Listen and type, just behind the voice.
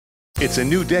It's a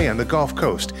new day on the Gulf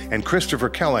Coast, and Christopher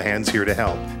Callaghan's here to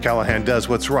help. Callaghan does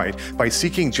what's right by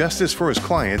seeking justice for his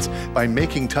clients by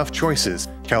making tough choices.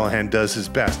 Callaghan does his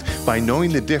best by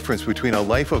knowing the difference between a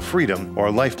life of freedom or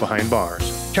a life behind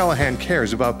bars. Callaghan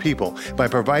cares about people by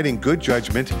providing good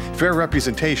judgment, fair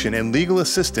representation, and legal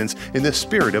assistance in the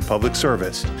spirit of public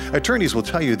service. Attorneys will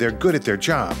tell you they're good at their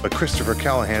job, but Christopher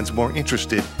Callaghan's more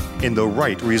interested in the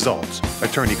right results.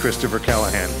 Attorney Christopher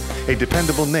Callaghan, a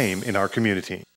dependable name in our community.